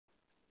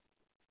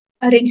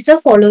Arrange the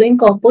following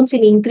compounds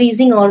in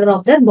increasing order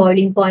of their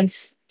boiling points.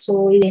 So,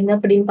 இது என்ன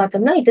அப்படின்னு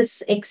பார்த்தோம்னா, it is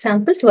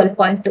example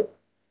 12.2.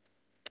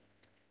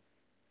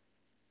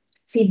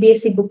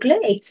 CBSE bookல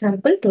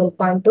example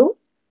 12.2.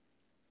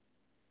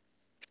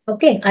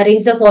 Okay,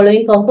 arrange the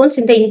following compounds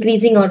in the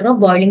increasing order of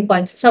boiling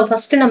points. So,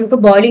 first நமக்கு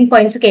boiling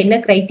points க்கு என்ன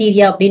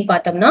criteria அப்படின்னு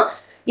பார்த்தோம்னா,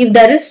 if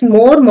there is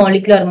more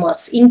molecular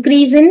mass,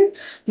 increase in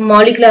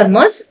molecular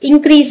mass,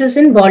 increases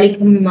in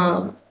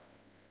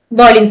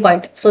boiling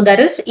point. So,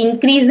 there is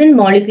increase in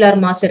molecular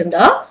mass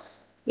இருந்தா,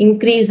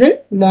 increase in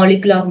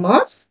molecular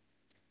mass,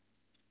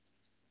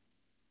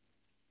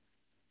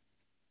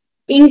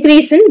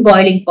 increase in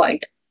boiling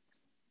point.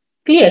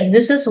 Clear?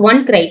 This is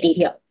one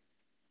criteria.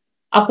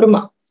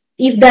 Apruma,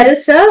 if there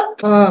is a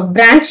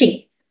branching,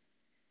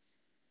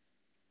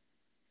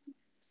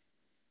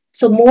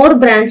 so more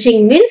branching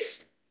means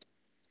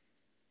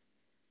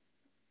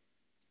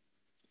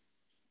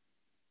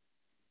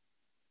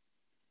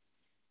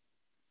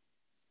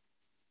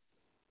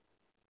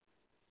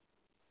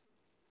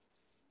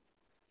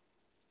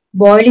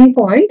boiling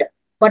point,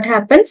 what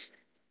happens?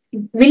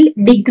 Will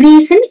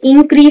decrease in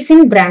increase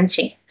in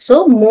branching. So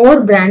more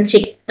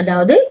branching,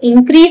 அதாவது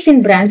increase in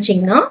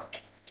branching na,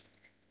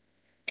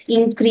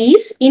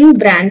 increase in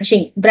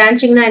branching.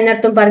 Branching na என்ன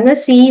அர்த்தம் பாருங்க,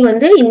 C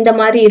வந்து இந்த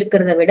மாதிரி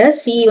இருக்கிறத விட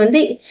C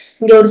வந்து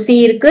இங்க ஒரு C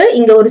இருக்கு,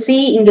 இங்க ஒரு C,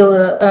 இங்க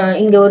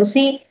ஒரு C,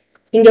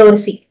 இங்க ஒரு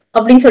C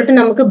அப்படின்னு சொல்லிட்டு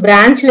நமக்கு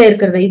பிரான்ச்ல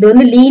இருக்கிறது. இது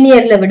வந்து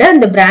லீனியர்ல விட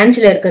அந்த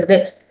பிரான்ச்ல இருக்கிறது.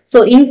 So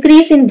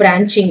increase in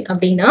branching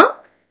அப்படின்னா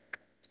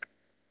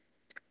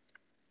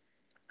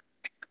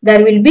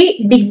there will be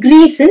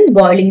decrease in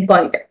boiling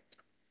point.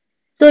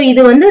 So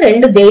இது வந்து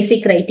ரெண்டு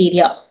பேசிக்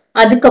கிரைட்டீரியா.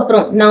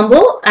 அதுக்கப்புறம் நாம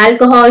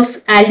ஆல்கஹால்ஸ்,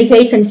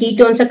 ஆல்டிஹைட்ஸ் அண்ட்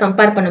கீட்டோன்ஸை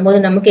கம்பேர் பண்ணும்போது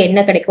நமக்கு என்ன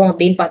கிடைக்கும்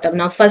அப்படின்னு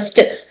பார்த்தோம்னா, ஃபர்ஸ்ட்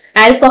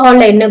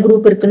ஆல்கஹால்ல என்ன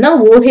குரூப் இருக்குன்னா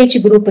OH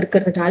குரூப்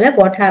இருக்கிறதுனால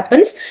what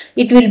happens,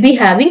 it will be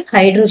having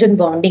hydrogen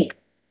bonding.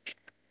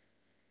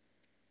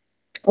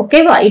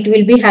 ஓகேவா, it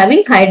will be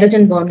having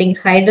hydrogen bonding.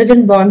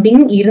 Hydrogen bonding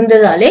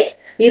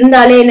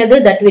இருந்தாலே என்னது,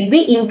 that will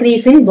be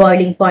increase in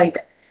boiling point.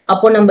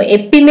 அப்போ நம்ம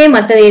எப்பயுமே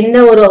மற்ற எந்த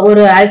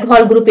ஒரு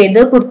ஆல்கஹால் குரூப்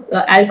எதோ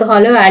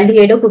ஆல்கஹாலோ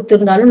ஆல்டிஹைடோ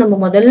கொடுத்திருந்தாலும் நம்ம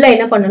முதல்ல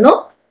என்ன பண்ணணும்,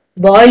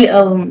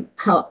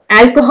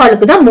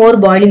 ஆல்கஹாலுக்கு தான் மோர்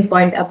பாயிலிங்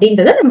பாயிண்ட்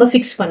அப்படின்றத நம்ம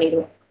பிக்ஸ்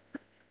பண்ணிடுவோம்.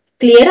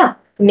 கிளியரா?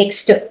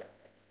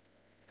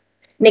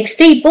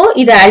 நெக்ஸ்ட் இப்போ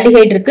இது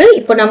ஆல்டிஹைட் இருக்கு.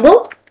 இப்போ நம்ம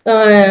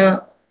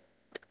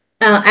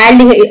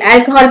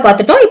ஆல்கஹால்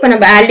பார்த்துட்டோம். இப்போ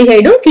நம்ம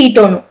ஆல்டிஹைடும்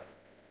கீட்டோனும்.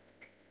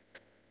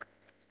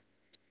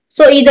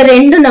 சோ இத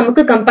ரெண்டும்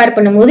நமக்கு கம்பேர்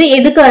பண்ணும்போது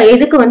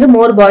எதுக்கு வந்து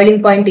மோர் பாயிலிங்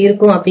பாயிண்ட்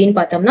இருக்கும் அப்படின்னு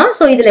பார்த்தோம்னா,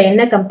 சோ இதுல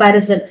என்ன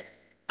கம்பேரிசன்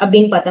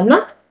அப்படின்னு பார்த்தோம்னா,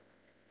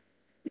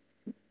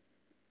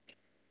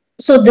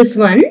 சோ திஸ்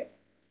ஒன்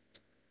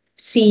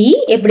C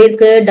எப்படி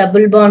இருக்கு,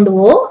 டபுள் பாண்ட்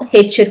O,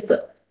 H இருக்கு.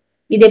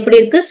 இது எப்படி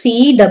இருக்கு, C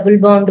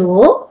டபுள் பாண்ட்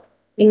O,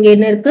 இங்க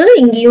என்ன இருக்கு,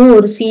 இங்கேயும்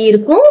ஒரு C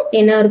இருக்கும்,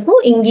 என்ன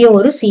இருக்கும், இங்கேயும்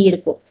ஒரு C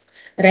இருக்கும்.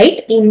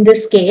 Right? In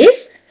this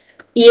case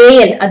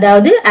Al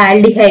அதாவது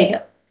aldehyde,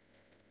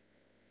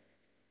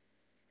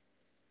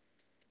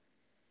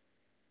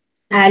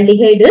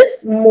 aldehyde is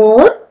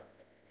more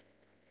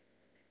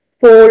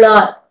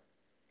polar.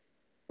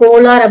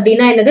 Polar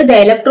அப்படின்னா என்னது, the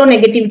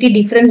electronegativity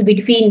difference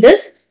between this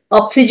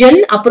oxygen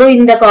அப்புறம்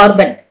இந்த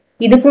கார்பன்,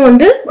 இதுக்கும்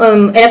வந்து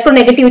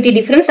electronegativity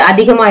difference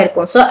அதிகமா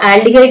இருக்கும். So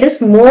aldehyde is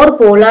more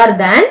polar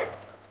than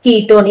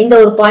ketone. இந்த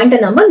ஒரு பாயிண்ட்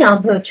நம்ம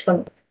ஞாபகம்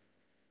வச்சுக்கணும்.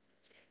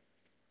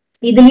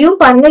 இதுலயும்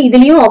பாருங்க,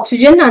 இதுலயும்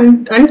ஆக்சிஜன்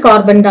அண்ட்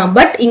கார்பன் தான்.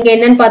 பட் இங்க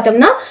என்னன்னு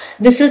பார்த்தோம்னா,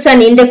 திஸ் இஸ்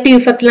அன் இண்டக்டிவ்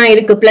எஃபெக்ட்லாம்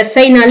இருக்கு. பிளஸ்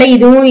சைனால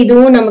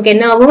இதுவும் நமக்கு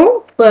என்ன ஆகும்,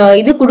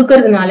 இது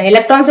கொடுக்கறதுனால,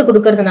 எலக்ட்ரான்ஸ்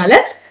கொடுக்கறதுனால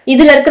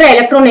இதுல இருக்கிற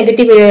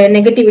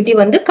நெகட்டிவிட்டி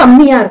வந்து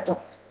கம்மியா இருக்கும்.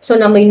 சோ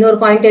நம்ம இன்னொரு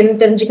பாயிண்ட் என்ன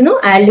தெரிஞ்சுக்கணும்,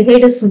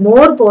 aldehyde is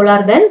more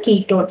polar then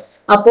ketone.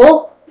 அப்போ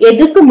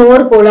எதுக்கு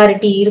மோர்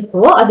போலாரிட்டி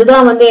இருக்கோ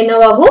அதுதான் வந்து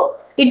என்னவாகும்,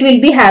 it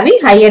will be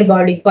having higher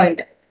boiling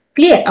point.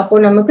 Clear? அப்போ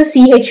நமக்கு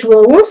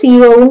CHOவும்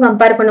COவும்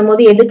கம்பேர்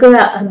பண்ணும்போது எதுக்கு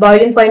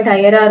பாயிலிங் பாயிண்ட்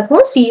ஹையரா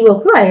இருக்கும்,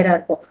 CO-க்கு ஹையரா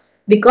இருக்கும்.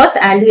 Because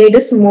aldehyde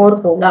is more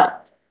polar.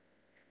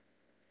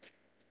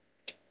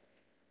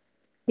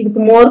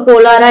 இதுக்கு மோர்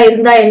போலாரா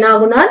இருந்தா என்ன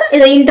ஆகும்னா,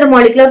 இது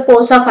intermolecular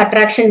force of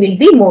attraction will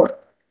be more.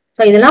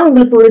 So இதெல்லாம்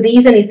உங்களுக்கு ஒரு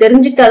ரீசன்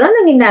தெரிஞ்சுக்கிட்டாதான்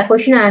நாங்க இந்த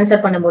கொஸ்டின்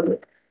ஆன்சர் பண்ண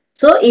முடியும்.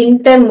 So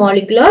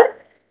intermolecular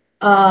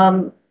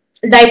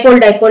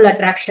dipole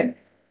attraction,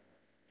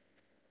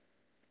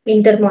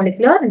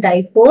 intermolecular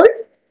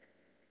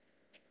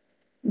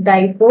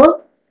dipole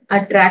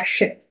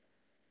attraction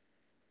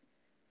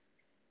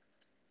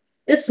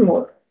is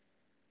more.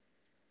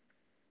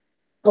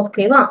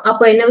 ஓகேவா?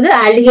 அப்போ என்னது,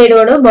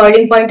 ஆல்டிஹைடோட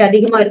பாயிலிங் பாயிண்ட்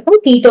அதிகமா இருக்கும்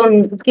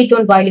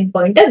கீட்டோன் பாயிலிங்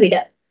பாயிண்ட விட.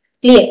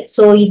 கிளியர்?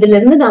 சோ இதுல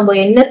இருந்து நம்ம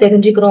என்ன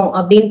தெரிஞ்சுக்கிறோம்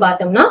அப்படின்னு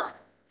பார்த்தோம்னா,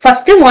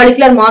 ஃபர்ஸ்ட்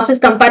மாலிகுலர்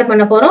மாசஸ் கம்பேர்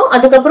பண்ண போறோம்,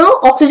 அதுக்கப்புறம்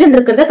ஆக்சிஜன்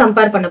இருக்கிறத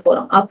கம்பேர் பண்ண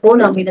போறோம். அப்போ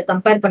நம்ம இதை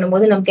கம்பேர்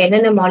பண்ணும்போது நமக்கு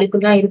என்னென்ன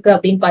மாலிகுலாம் இருக்கு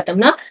அப்படின்னு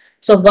பார்த்தோம்னா,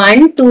 so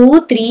 1 2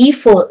 3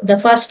 4, the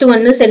first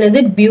one is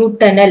என்னது,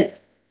 பியூட்டனல்.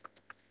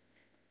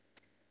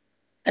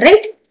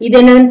 ரைட்? இது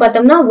என்னன்னு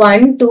பார்த்தோம்னா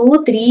 1 2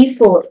 3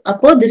 4.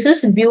 அப்போ this is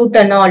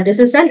butanol,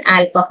 this is an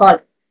alcohol.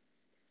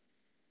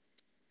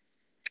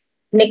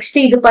 Next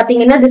இது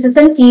பாத்தீங்கன்னா this is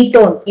an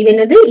ketone. இது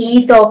என்னது,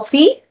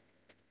 ethoxy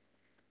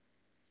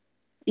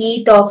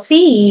ஈத்தாக்சி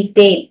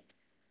ஈத்தேன்.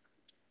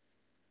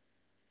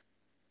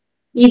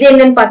 இது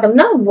என்னன்னு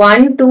பார்த்தோம்னா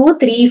 1 2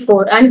 3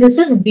 4 and this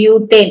is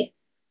butane.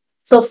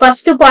 So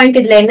first point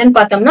இதுல என்னன்னு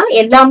பார்த்தோம்னா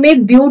எல்லாமே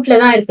பியூட்ல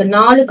தான் இருக்கு,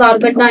 4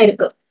 கார்பன் தான்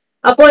இருக்கு.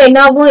 அப்போ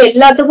என்னாகும்,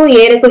 எல்லாத்துக்கும்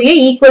ஏறக்குறைய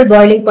ஈக்குவல்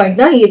பாய்லிங்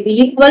பாயிண்ட் தான்,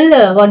 equal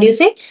what you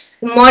say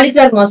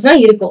molecular mass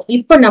தான் இருக்கும்.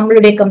 இப்போ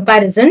நம்மளுடைய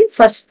கம்பேரிசன்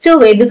ஃபர்ஸ்ட்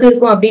எதுக்கு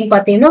இருக்கும் அப்படின்னு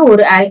பாத்தீங்கன்னா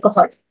ஒரு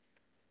alcohol.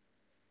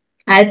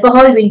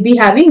 Alcohol will be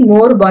having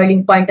more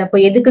boiling point. அப்போ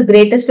எதுக்கு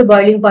கிரேட்டஸ்ட்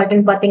பாய்லிங்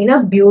பாயிண்ட் பாத்தீங்கன்னா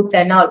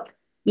பியூட்டனால்.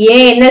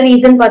 ஏன் என்ன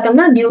ரீசன்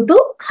பார்த்தோம்னா due to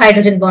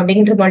hydrogen bonding,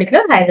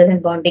 intermolecular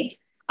hydrogen bonding.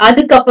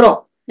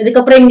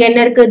 இதுக்கப்புறம் இங்க என்ன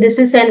இருக்கு, this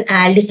is an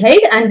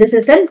aldehyde and this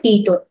is an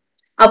ketone.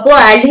 அப்போ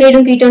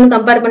ஆல்டிஹைடும் கீட்டோனும்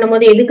கம்பேர்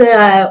பண்ணும்போது எதுக்கு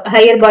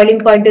ஹையர்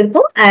பாய்லிங் பாயிண்ட்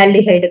இருக்கும்,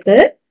 ஆல்டிஹைடுக்கு.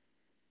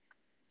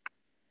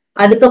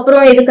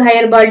 அதுக்கப்புறம் எதுக்கு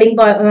ஹையர் பாய்லிங்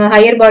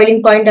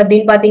பாயிண்ட்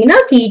அப்படின்னு பாத்தீங்கன்னா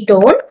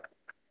கீட்டோன்.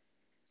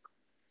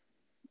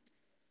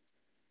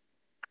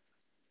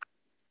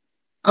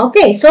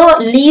 ஓகே, சோ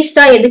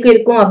லீஸ்டா எதுக்கு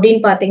இருக்கும்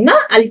அப்படின்னு பாத்தீங்கன்னா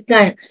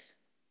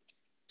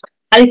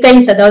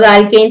அல்கைன்ஸ், அதாவது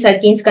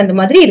அல்கேன்ஸ்க்கு அந்த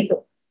மாதிரி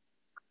இருக்கும்.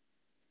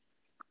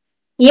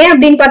 ஏன்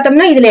அப்படின்னு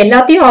பார்த்தோம்னா இதுல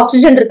எல்லாத்தையும்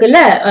ஆக்சிஜன் இருக்குல்ல,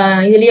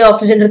 இதுலயும்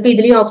ஆக்சிஜன் இருக்கு,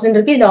 இதுலயும் ஆக்சிஜன்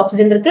இருக்கு, இதுல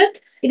ஆக்சிஜன் இருக்கு,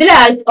 இதுல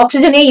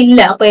ஆக்சிஜனே இல்ல.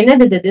 அப்ப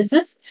என்னது, திஸ்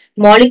இஸ்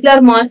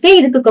மாலிகுலர் மாஸே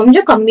இதுக்கு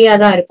கொஞ்சம் கம்மியா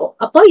தான் இருக்கும்.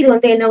 அப்போ இது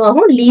வந்து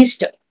என்னவாகும்,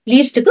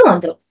 லீஸ்டுக்கு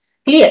வந்துடும்.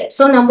 கிளியர்.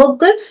 சோ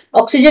நமக்கு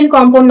ஆக்சிஜன்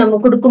காம்பவுண்ட் நம்ம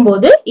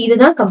கொடுக்கும்போது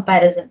இதுதான்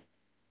கம்பேரிசன்.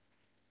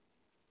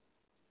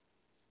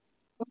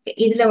 ஓகே,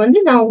 இதுல வந்து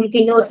நான்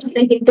உங்களுக்கு இன்னொரு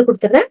ஹிண்ட்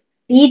கொடுத்துறேன்.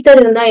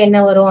 ஈத்தர் இருந்தா என்ன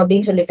வரும்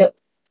அப்படின்னு சொல்லிட்டு.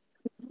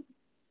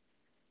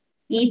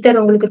 ஈத்தர்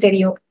உங்களுக்கு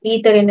தெரியும்,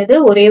 ஈத்தர் என்னது,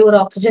 ஒரே ஒரு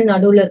ஆக்சிஜன்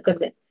நடுவுல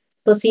இருக்கிறது.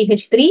 So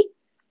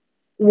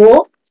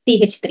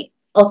CH3OCH3.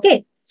 ஓகே,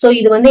 சோ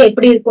இது வந்து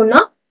எப்படி இருக்கும்னா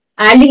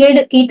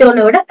ஆல்டிஹைடு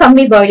கீட்டோனை விட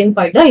கம்மி பாய்லிங்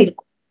பாயிண்ட் தான்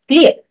இருக்கும்.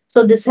 Clear. So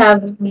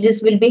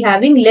this will be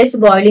having less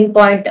boiling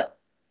point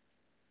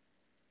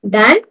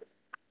தேன்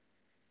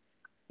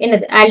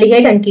என்னது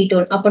ஆல்டிஹைட் அண்ட்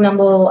கீட்டோன். அப்போ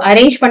நம்ம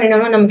அரேஞ்ச்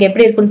பண்ணினோம்னா நமக்கு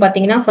எப்படி இருக்குன்னு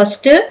பாத்தீங்கன்னா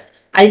ஃபர்ஸ்ட்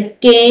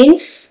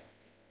அல்கேன்ஸ்,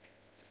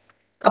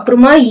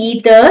 அப்புறமா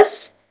ஈத்தர்ஸ்,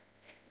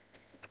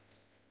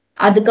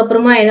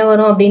 அதுக்கப்புறமா என்ன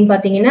வரும் அப்படின்னு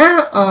பாத்தீங்கன்னா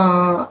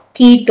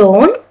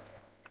கீட்டோன்,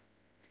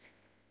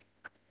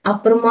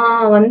 அப்புறமா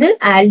வந்து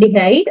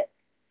ஆல்டிஹைட்,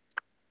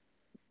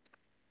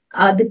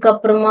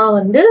 அதுக்கப்புறமா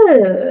வந்து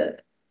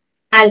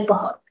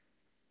alcohol.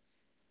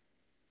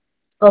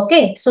 Okay,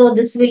 so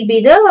this will be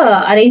the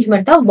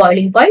arrangement of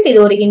boiling point. இது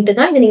ஒரு ஹிண்ட்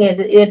தான், இது நீங்க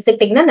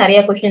எடுத்துக்கிட்டீங்கன்னா நிறைய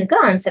கொஸ்டினுக்கு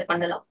ஆன்சர்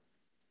பண்ணலாம்.